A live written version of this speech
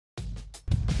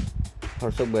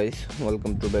What's up guys,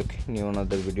 welcome to back new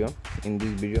another video. In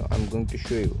this video I'm going to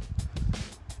show you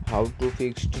how to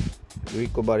fix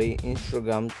recovery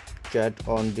Instagram chat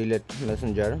on delete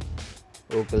messenger.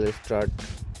 Okay, let's start.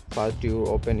 First you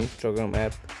open Instagram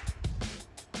app.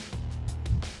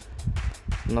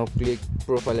 Now click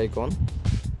profile icon.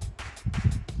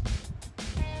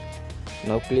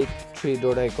 Now click three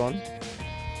dot icon.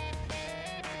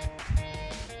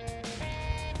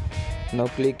 Now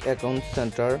click account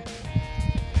center.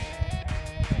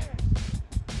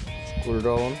 Scroll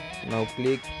down. Now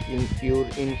click in your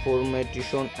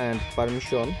information and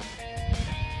permission.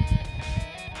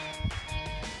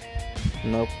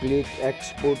 Now click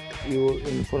export your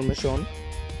information.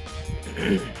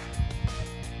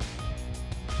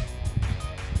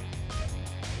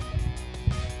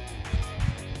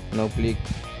 Now click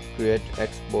create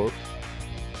export.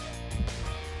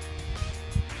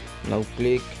 Now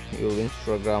click your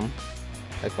Instagram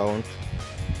account.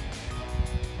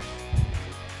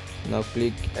 Now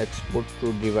click export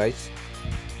to device.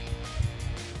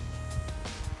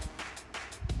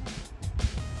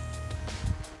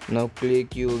 Now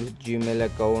click your Gmail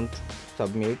account,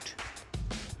 submit.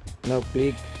 Now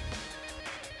click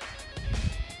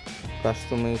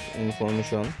customize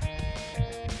information.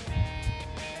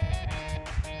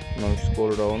 Now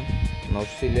scroll down. Now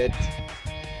select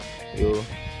your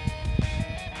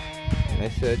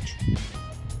message.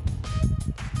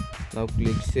 Now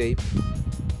click save.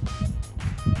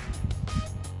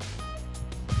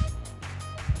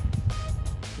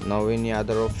 Now any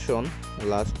other option,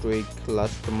 last week,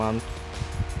 last month,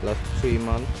 last 3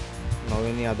 months. Now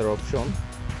any other option.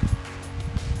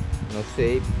 Now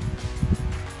save.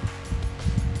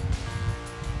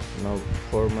 Now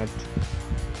format.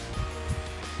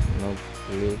 Now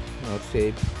click. Now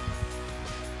save.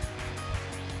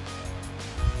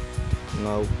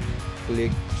 Now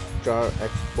click start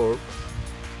export.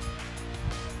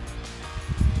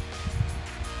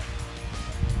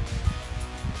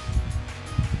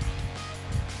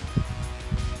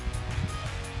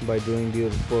 By doing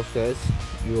this process,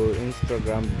 your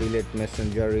Instagram delete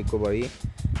messenger recovery.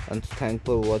 And thanks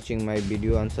for watching my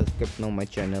video and subscribe now my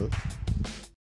channel.